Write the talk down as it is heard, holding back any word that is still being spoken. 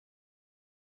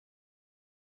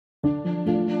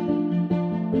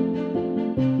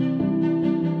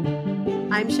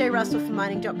I'm Shay Russell from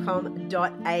mining.com.au,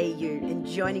 and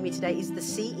joining me today is the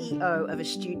CEO of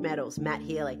Astute Metals, Matt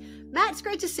Healy. Matt, it's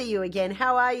great to see you again.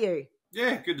 How are you?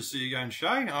 Yeah, good to see you again, Shay.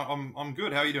 I'm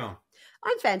good. How are you doing?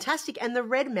 I'm fantastic. And the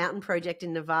Red Mountain Project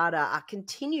in Nevada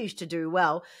continues to do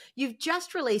well. You've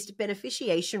just released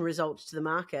beneficiation results to the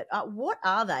market. What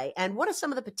are they, and what are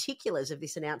some of the particulars of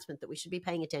this announcement that we should be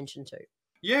paying attention to?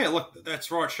 Yeah, look, that's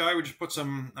right, Shay. We just put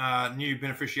some new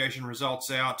beneficiation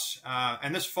results out,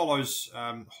 and this follows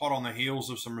hot on the heels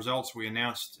of some results we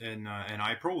announced in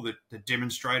April that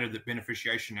demonstrated that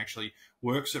beneficiation actually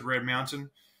works at Red Mountain.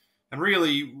 And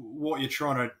really, what you're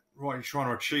trying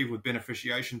to achieve with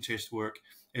beneficiation test work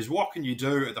is what can you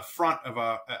do at the front of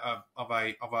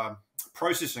a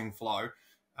processing flow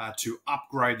to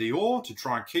upgrade the ore, to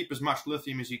try and keep as much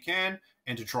lithium as you can,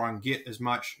 and to try and get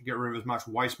rid of as much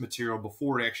waste material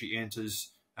before it actually enters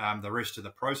the rest of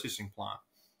the processing plant.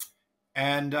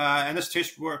 And this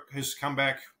test work has come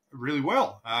back really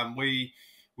well. We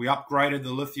upgraded the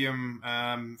lithium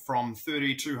from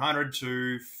 3,200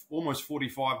 to almost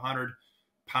 4,500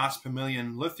 parts per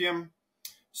million lithium.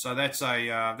 So that's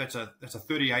a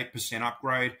 38%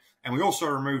 upgrade, and we also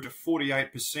removed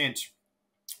 48%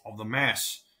 of the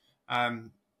mass.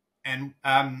 And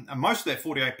most of that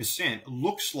 48%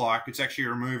 looks like it's actually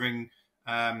removing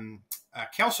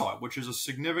calcite, which is a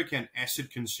significant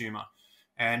acid consumer.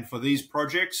 And for these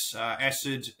projects,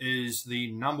 acid is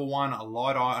the number one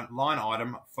line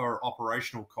item for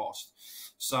operational cost.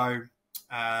 So,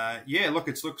 yeah, look,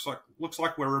 it looks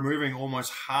like we're removing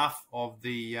almost half of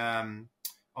the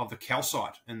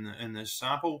calcite in this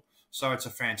sample. So it's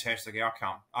a fantastic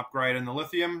outcome. Upgrade in the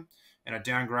lithium and a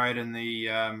downgrade in the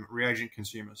reagent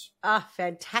consumers.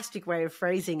 Fantastic way of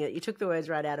phrasing it. You took the words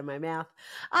right out of my mouth.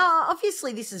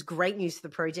 Obviously, this is great news for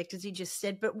the project, as you just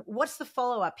said, but what's the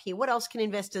follow-up here? What else can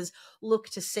investors look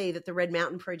to see that the Red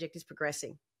Mountain project is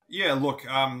progressing? Yeah, look,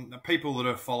 the people that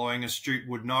are following Astute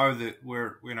would know that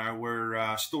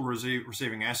we're still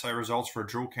receiving assay results for a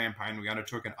drill campaign we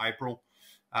undertook in April.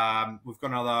 We've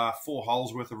got another 4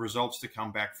 holes worth of results to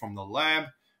come back from the lab.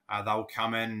 They'll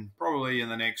come in probably in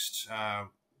the next, there'll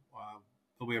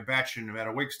be a batch in about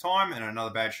a week's time and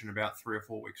another batch in about 3 or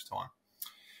 4 weeks' time.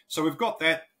 So we've got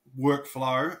that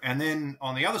workflow. And then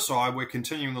on the other side, we're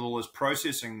continuing with all this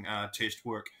processing test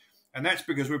work. And that's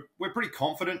because we're pretty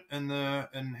confident in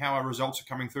how our results are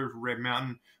coming through for Red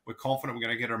Mountain. We're confident we're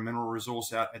going to get our mineral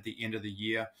resource out at the end of the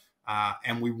year.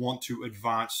 And we want to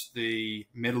advance the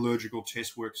metallurgical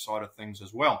test work side of things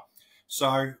as well.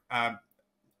 So,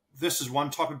 this is one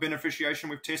type of beneficiation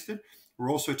we've tested. We're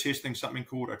also testing something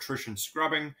called attrition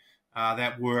scrubbing.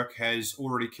 That work has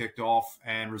already kicked off,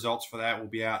 and results for that will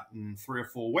be out in 3 or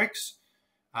 4 weeks.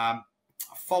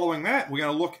 Following that, we're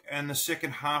going to look in the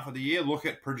second half of the year, look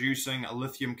at producing a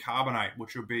lithium carbonate,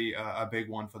 which will be a big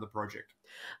one for the project.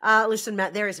 Listen,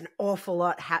 Matt, there is an awful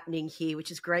lot happening here,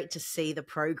 which is great to see the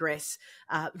progress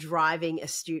driving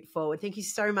Astute forward. Thank you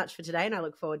so much for today, and I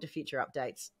look forward to future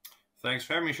updates. Thanks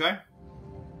for having me, Shay.